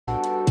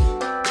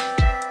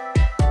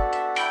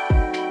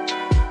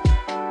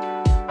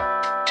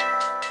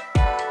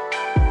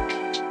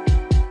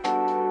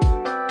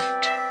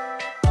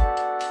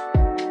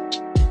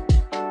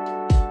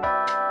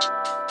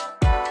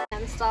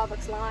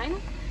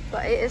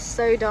but it is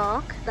so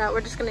dark that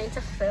we're just gonna need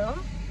to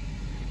film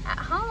at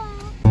home.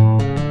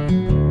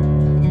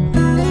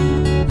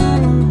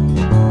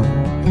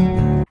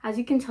 As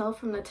you can tell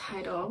from the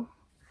title,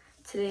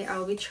 today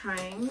I'll be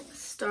trying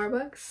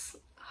Starbucks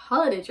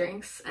holiday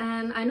drinks,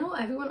 and I know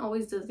everyone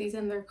always does these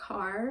in their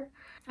car.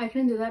 I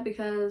couldn't do that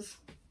because,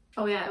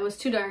 oh yeah, it was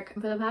too dark.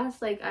 For the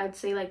past, like, I'd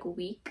say like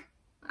week,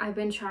 I've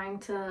been trying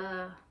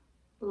to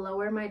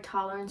lower my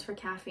tolerance for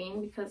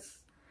caffeine because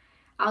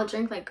I'll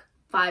drink like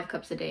 5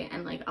 cups a day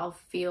and like I'll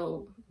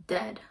feel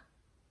dead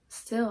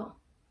still,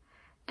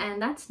 and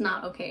that's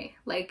not okay,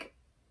 like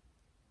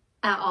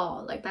at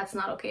all. Like that's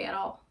not okay at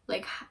all.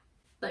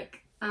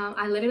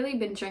 I literally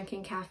been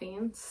drinking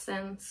caffeine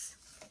since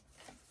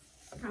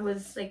I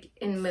was like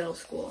in middle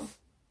school.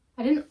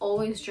 I didn't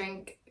always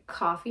drink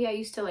coffee. I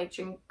used to like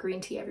drink green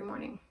tea every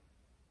morning.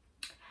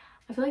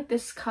 I feel like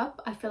this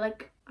cup, I feel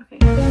like, okay.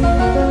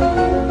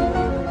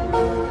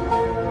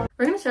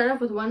 We're gonna start off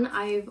with one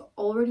I've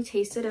already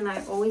tasted and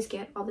I always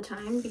get all the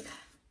time.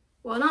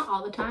 Well, not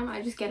all the time,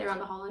 I just get it around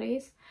the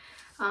holidays.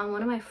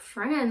 One of my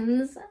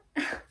friends,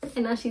 I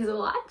know she's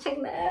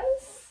watching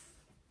this.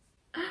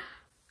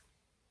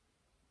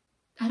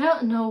 I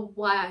don't know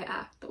why I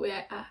act the way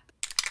I act.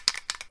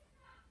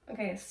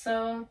 Okay,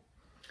 so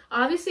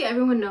obviously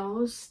everyone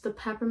knows the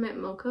peppermint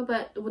mocha,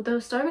 but with the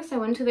Starbucks I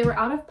went to, they were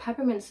out of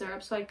peppermint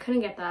syrup, so I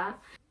couldn't get that.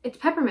 It's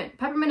peppermint.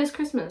 Peppermint is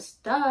Christmas,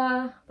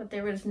 duh. But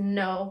there was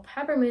no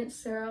peppermint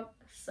syrup,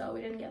 so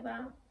we didn't get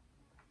that.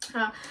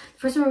 The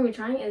first one we're gonna be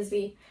trying is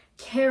the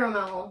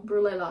caramel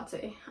brulee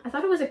latte. I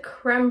thought it was a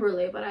creme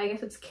brulee, but I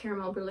guess it's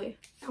caramel brulee.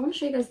 I want to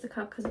show you guys the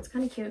cup because it's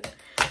kind of cute.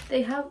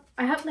 I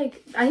have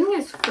like, I think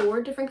there's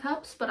 4 different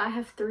cups, but I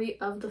have 3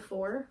 of the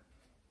 4.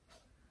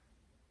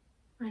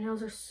 My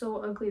nails are so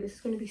ugly. This is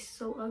going to be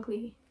so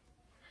ugly.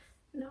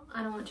 No,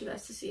 I don't want you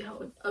guys to see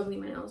how ugly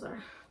my nails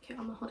are. Okay,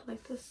 I'm gonna hold it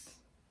like this.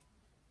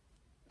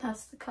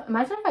 That's the cup.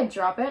 Imagine if I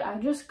drop it,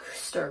 I'd just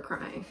start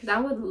crying.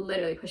 That would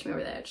literally push me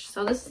over the edge.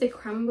 So this is the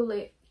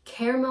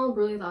caramel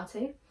brulee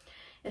latte.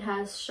 It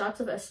has shots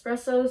of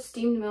espresso,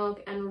 steamed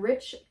milk, and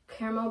rich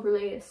caramel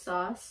brulee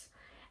sauce,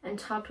 and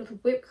topped with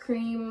whipped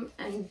cream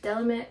and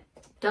delicate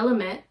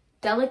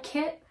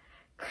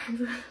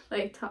creme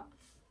brulee top.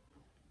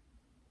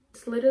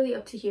 It's literally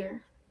up to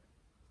here.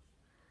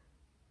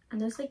 And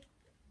there's like,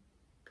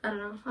 I don't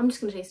know. I'm just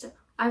gonna taste it.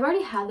 I've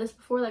already had this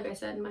before, like I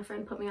said, my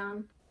friend put me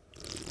on.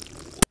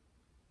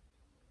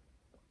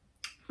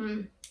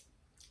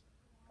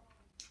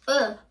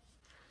 Ugh.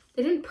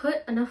 They didn't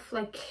put enough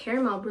like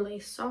caramel brulee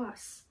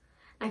sauce.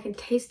 I can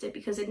taste it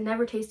because it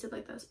never tasted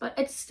like this, but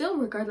it's still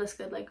regardless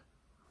good. Like,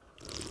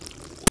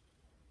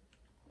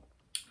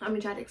 let me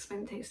try to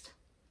explain the taste.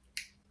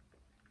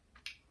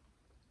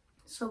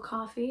 So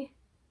coffee.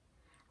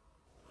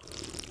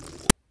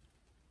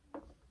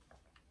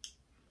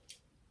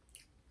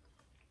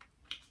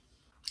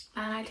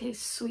 And I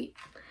taste sweet.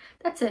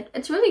 That's it.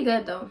 It's really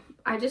good though.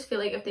 I just feel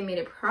like if they made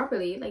it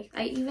properly, like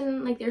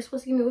they're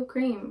supposed to give me whipped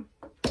cream.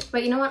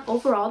 But you know what?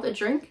 Overall, the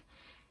drink,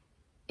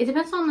 it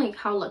depends on like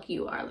how lucky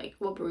you are, like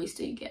what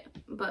barista you get.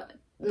 But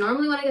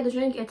normally when I get the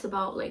drink, it's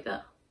about like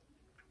a,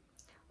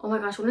 oh my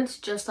gosh, when it's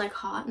just like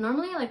hot.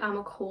 Normally like I'm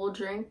a cold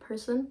drink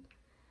person,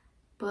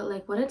 but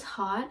like when it's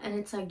hot and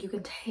it's like you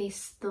can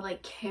taste the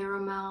like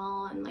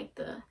caramel and like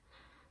the,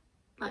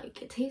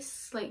 like it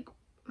tastes like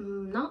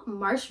not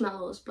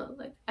marshmallows, but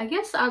like I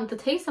guess the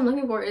taste I'm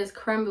looking for is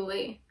creme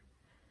brulee.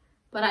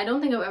 But I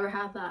don't think I've ever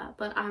had that.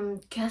 But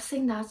I'm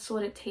guessing that's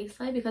what it tastes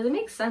like because it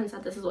makes sense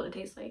that this is what it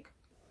tastes like.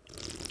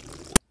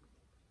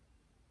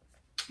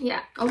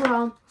 Yeah,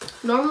 overall,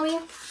 normally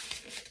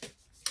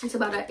it's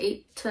about an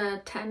 8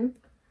 to 10.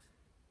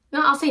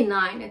 No, I'll say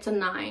 9. It's a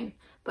 9.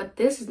 But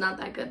this is not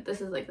that good. This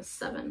is like a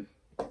 7.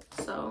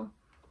 So,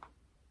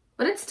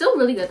 but it's still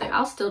really good. Like,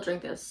 I'll still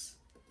drink this.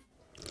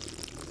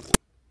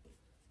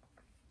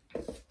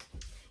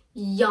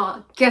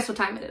 Y'all, guess what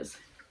time it is?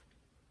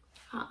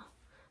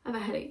 I have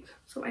a headache,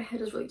 so my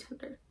head is really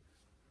tender.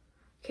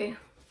 Okay,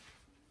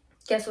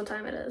 guess what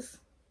time it is?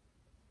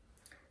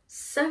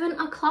 7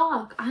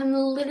 o'clock. I'm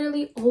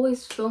literally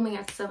always filming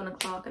at 7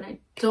 o'clock, and I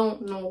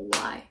don't know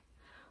why.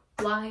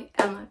 Why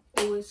am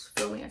I always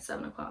filming at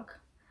 7 o'clock?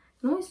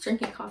 I'm always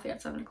drinking coffee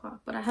at 7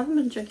 o'clock, but I haven't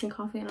been drinking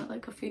coffee in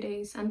like a few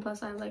days, and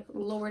plus I like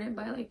lowered it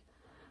by like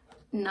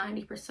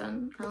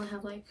 90%. I only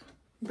have like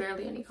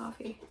barely any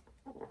coffee.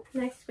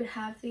 Next we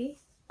have the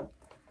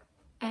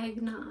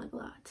eggnog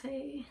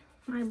latte.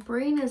 My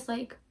brain is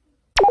like,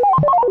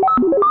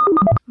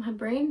 my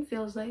brain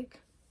feels like,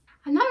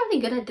 I'm not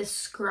really good at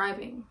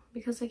describing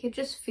because like it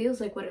just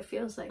feels like what it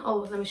feels like.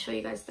 Oh, let me show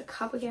you guys the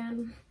cup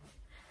again.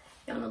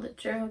 Y'all know the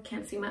drill.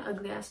 Can't see my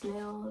ugly ass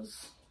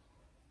nails.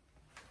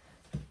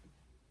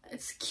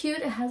 It's cute.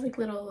 It has like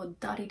little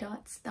dotty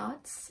dots,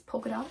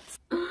 polka dots.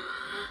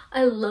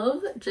 I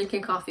love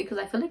drinking coffee because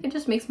I feel like it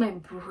just makes my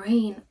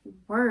brain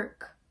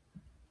work.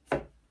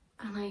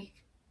 And like,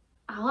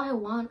 all I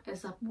want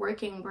is a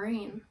working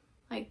brain.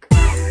 Like,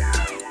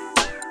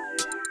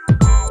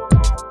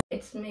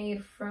 it's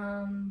made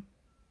from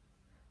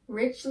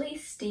richly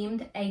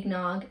steamed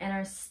eggnog and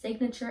our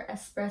signature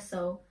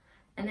espresso,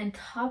 and then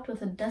topped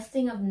with a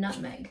dusting of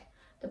nutmeg,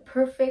 the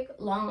perfect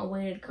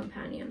long-awaited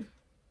companion.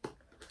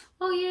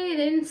 Oh yay,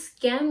 they didn't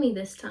scam me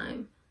this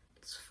time.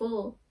 It's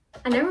full.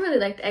 I never really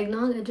liked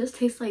eggnog. It just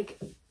tastes like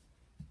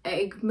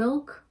egg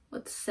milk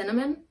with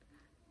cinnamon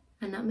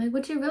and nutmeg,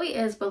 which it really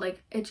is, but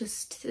like it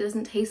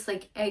doesn't taste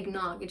like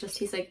eggnog. It just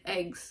tastes like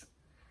eggs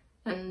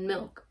and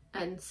milk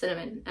and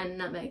cinnamon and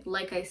nutmeg,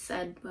 like I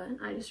said, but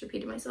I just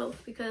repeated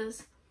myself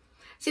because,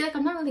 see, like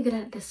I'm not really good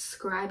at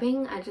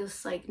describing. I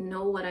just like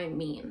know what I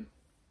mean.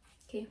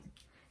 Okay,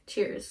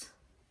 cheers.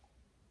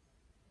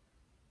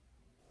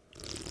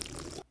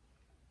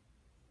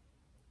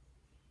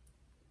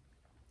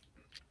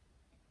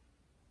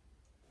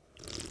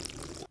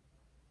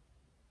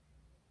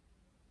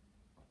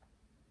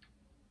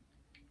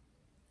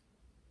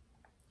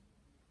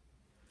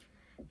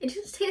 It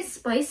just tastes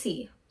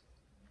spicy.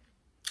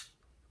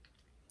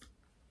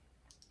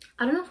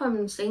 I don't know if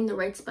I'm saying the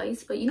right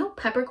spice, but you know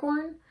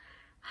peppercorn?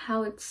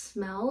 How it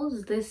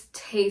smells? This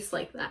tastes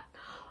like that.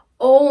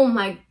 Oh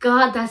my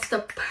god, that's the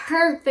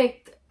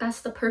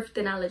perfect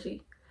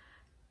analogy.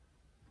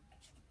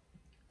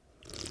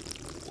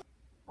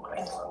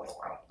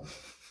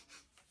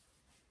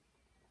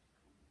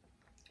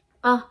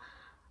 My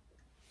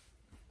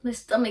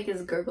stomach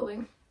is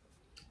gurgling,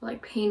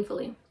 like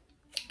painfully.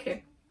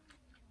 Okay.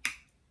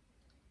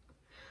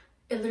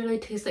 It literally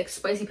tastes like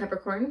spicy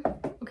peppercorn.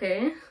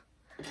 Okay.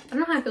 I don't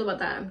know how I feel about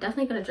that. I'm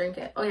definitely gonna drink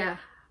it. Oh yeah,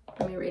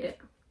 let me rate it.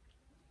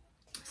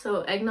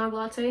 So eggnog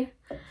latte,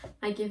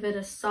 I give it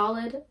a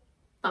solid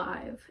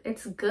 5.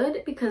 It's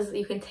good because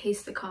you can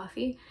taste the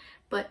coffee,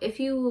 but if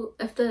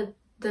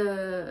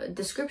the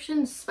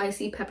description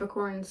spicy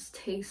peppercorns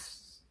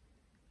taste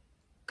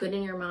good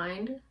in your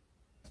mind,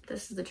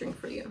 this is the drink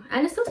for you.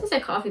 And it still tastes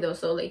like coffee though,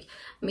 so like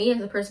me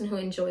as a person who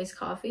enjoys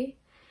coffee,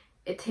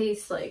 it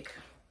tastes like,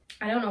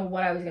 I don't know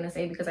what I was gonna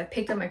say because I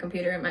picked up my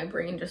computer and my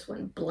brain just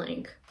went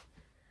blank.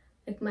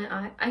 Like my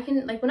eye, I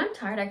can, like when I'm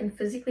tired, I can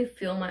physically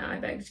feel my eye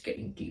bags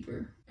getting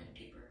deeper and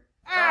deeper.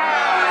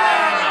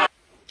 I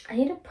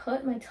need to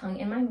put my tongue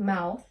in my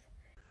mouth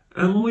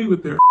and leave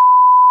it there.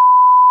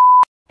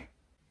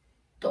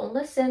 Don't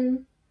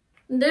listen.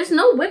 There's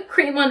no whipped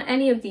cream on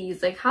any of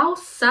these. Like, how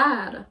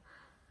sad.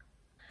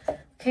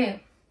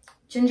 Okay,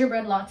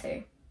 gingerbread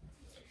latte.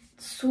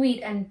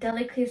 Sweet and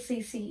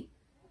deliciously sweet.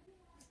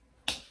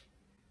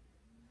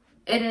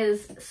 It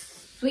is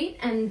sweet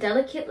and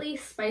delicately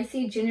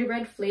spicy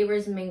gingerbread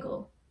flavors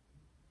mingle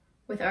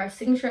with our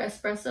signature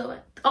espresso.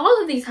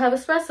 All of these have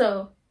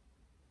espresso.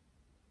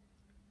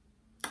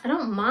 I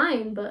don't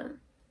mind, but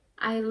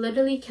I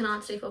literally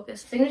cannot stay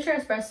focused. Signature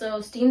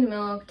espresso, steamed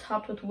milk,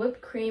 topped with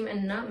whipped cream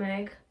and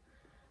nutmeg.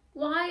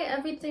 Why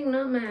everything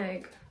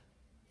nutmeg?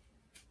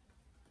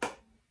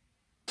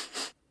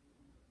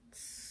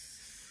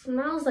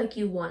 Smells like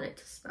you want it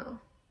to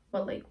smell,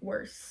 but like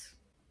worse.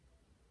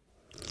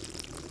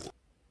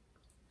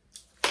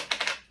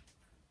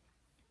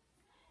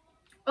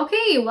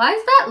 Okay, why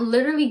is that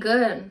literally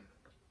good?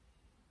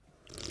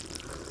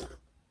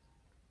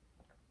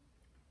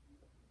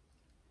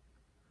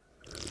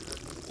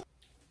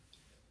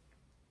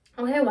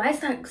 Okay, why is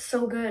that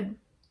so good?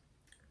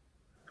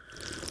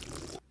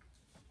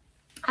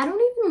 I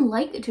don't even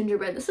like the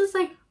gingerbread. This is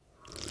like,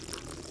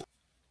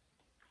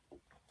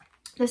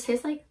 this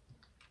tastes like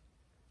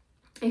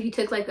if you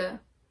took like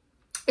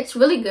it's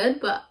really good,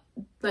 but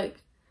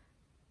like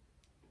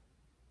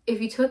if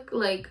you took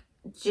like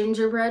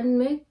gingerbread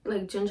mix,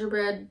 like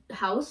gingerbread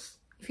house,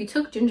 if you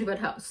took gingerbread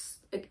house,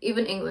 like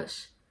even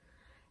English,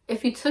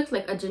 if you took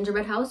like a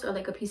gingerbread house or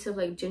like a piece of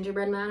like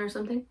gingerbread man or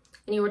something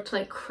and you were to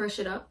like crush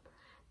it up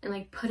and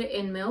like put it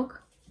in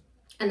milk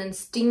and then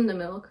steam the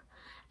milk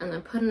and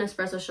then put an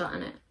espresso shot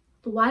in it,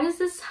 why does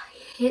this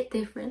hit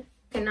different?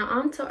 Okay, now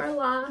on to our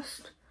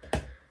last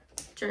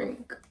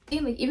drink.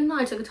 Like, even though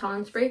I took a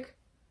tolerance break,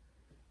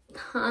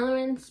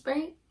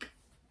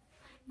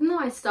 even though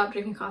I stopped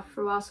drinking coffee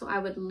for a while so I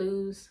would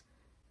lose,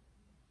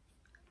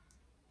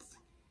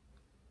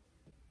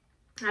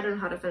 I don't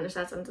know how to finish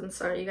that sentence,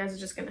 sorry, you guys are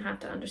just gonna have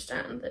to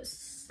understand this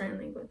sign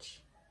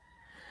language.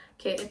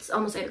 Okay, it's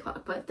almost 8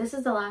 o'clock, but this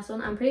is the last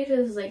one. I'm pretty sure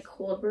this is like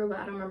cold brew, but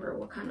I don't remember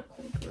what kind of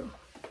cold brew.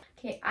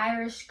 Okay,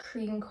 Irish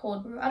cream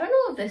cold brew. I don't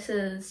know if this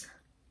is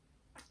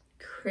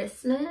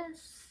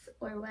Christmas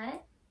or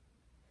what,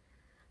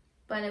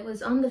 but it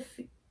was on the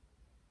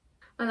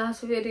my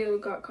last video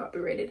got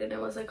copyrighted and it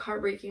was like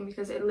heartbreaking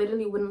because it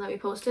literally wouldn't let me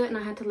post it and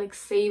I had to like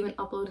save and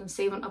upload and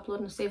save and upload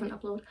and save and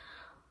upload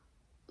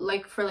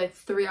like for like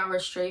 3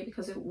 hours straight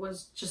because it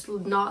was just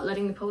not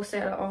letting me post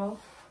it at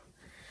all.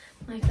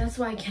 Like, that's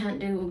why I can't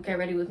do Get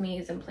Ready With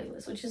Me's and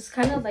playlists, which is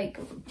kind of like,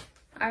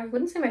 I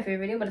wouldn't say my favorite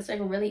video, but it's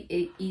like a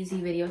really easy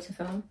video to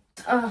film.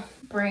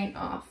 Brain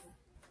off.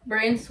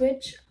 Brain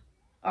switch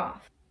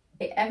off.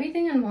 Okay,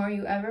 everything and more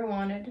you ever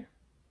wanted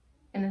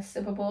in a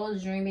sippable,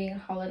 dreamy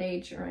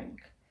holiday drink.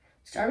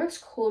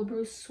 Starbucks cold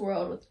brew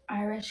swirled with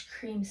Irish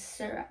cream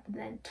syrup,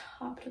 then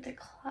topped with a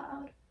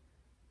cloud.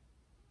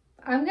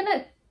 I don't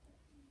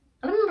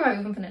remember how I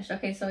even finished.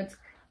 Okay, so it's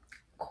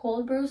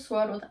cold brew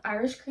swirled with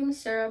Irish cream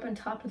syrup and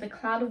topped with a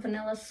cloud of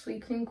vanilla,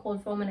 sweet cream,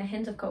 cold foam, and a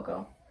hint of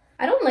cocoa.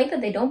 I don't like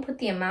that they don't put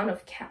the amount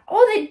of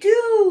oh, they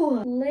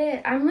do!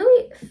 Lit. I'm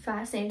really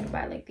fascinated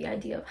by like the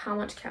idea of how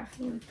much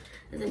caffeine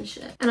is in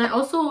shit. And I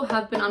also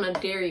have been on a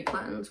dairy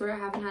cleanse where I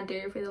haven't had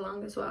dairy for the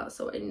long as well.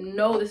 So I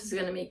know this is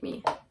gonna make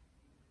me.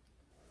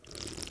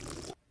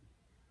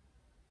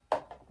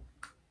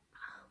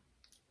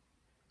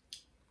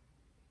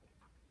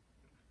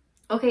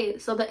 Okay,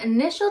 so the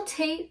initial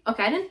taste,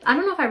 okay, I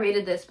don't know if I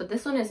rated this, but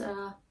this one is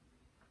a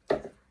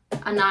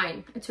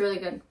 9. It's really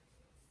good.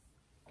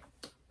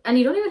 And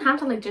you don't even have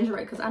to like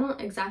gingerbread because I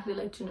don't exactly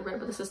like gingerbread,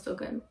 but this is still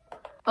good.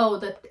 Oh,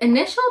 the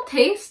initial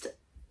taste,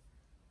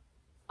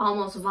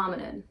 almost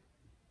vomited.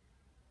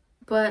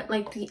 But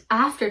like the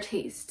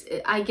aftertaste,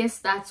 I guess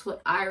that's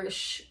what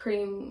Irish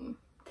cream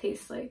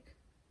tastes like.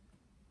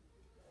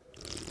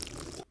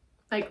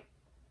 Like,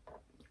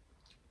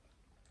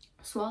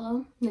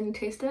 swallow, and then you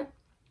taste it.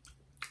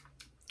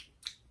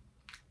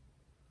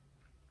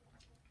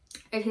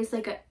 It tastes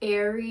like an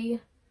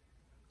airy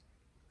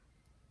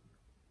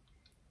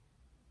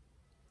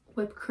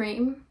whipped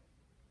cream.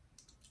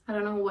 I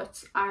don't know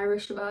what's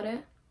Irish about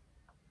it.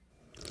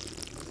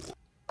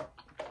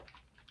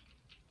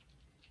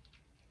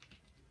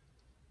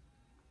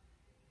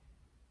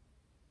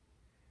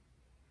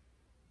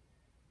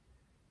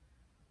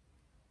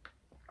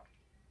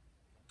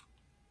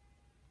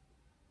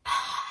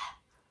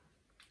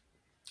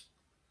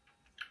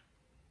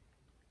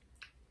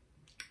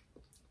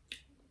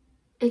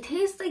 It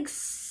tastes like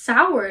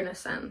sour in a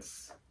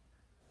sense.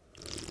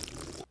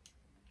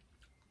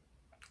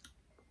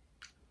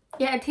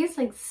 Yeah, it tastes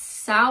like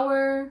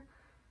sour,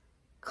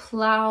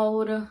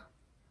 cloud,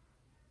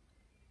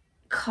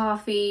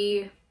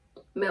 coffee,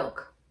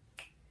 milk.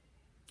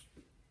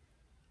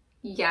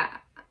 Yeah.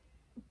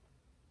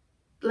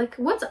 Like,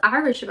 what's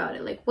Irish about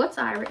it? Like, what's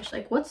Irish?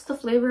 Like, what's the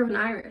flavor of an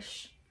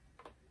Irish?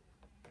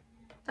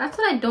 That's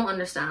what I don't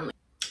understand. Like,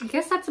 I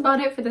guess that's about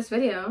it for this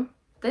video.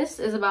 This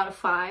is about a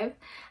 5.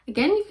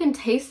 Again, you can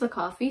taste the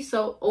coffee.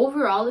 So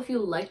overall, if you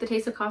like the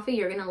taste of coffee,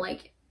 you're gonna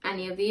like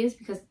any of these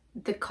because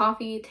the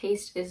coffee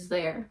taste is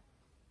there.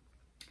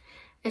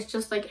 It's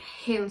just like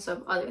hints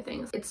of other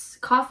things. It's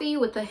coffee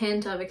with a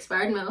hint of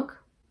expired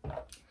milk.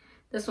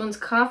 This one's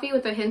coffee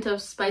with a hint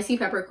of spicy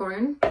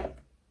peppercorn.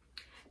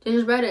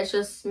 Gingerbread is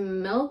just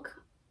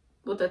milk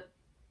with a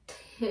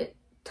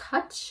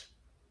touch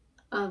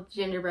of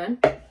gingerbread.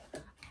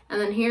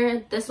 And then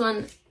here, this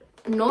one,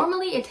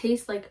 normally it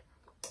tastes like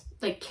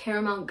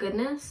caramel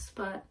goodness,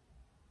 but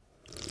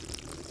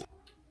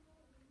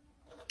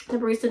the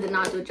barista did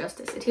not do it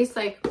justice. It tastes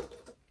like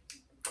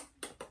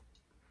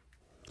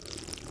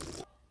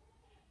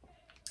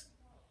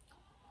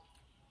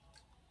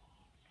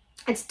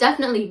it's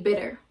definitely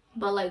bitter,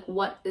 but like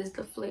what is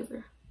the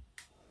flavor?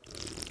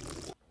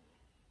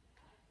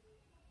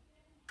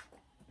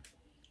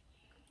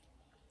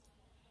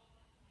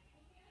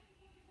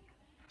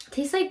 It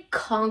tastes like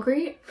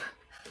concrete.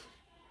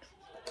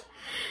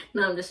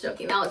 No, I'm just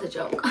joking. That was a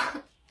joke.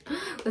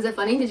 Was it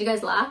funny? Did you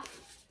guys laugh?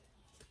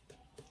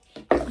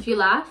 If you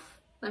laugh,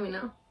 let me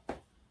know.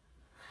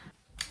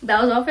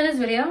 That was all for this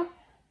video.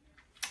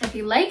 If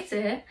you liked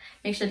it,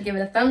 make sure to give it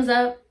a thumbs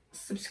up,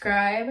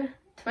 subscribe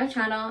to my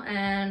channel,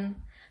 and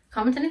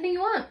comment anything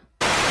you want.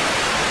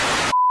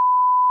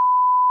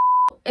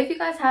 If you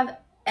guys have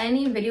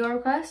any video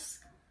requests,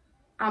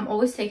 I'm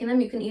always taking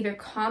them. You can either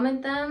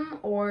comment them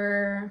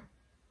or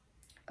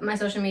my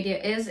social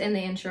media is in the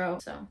intro.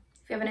 So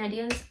if you have any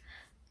ideas,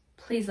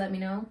 please let me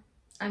know.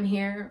 I'm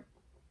here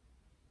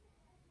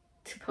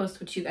to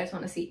post what you guys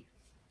want to see.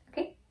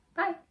 Okay,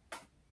 bye.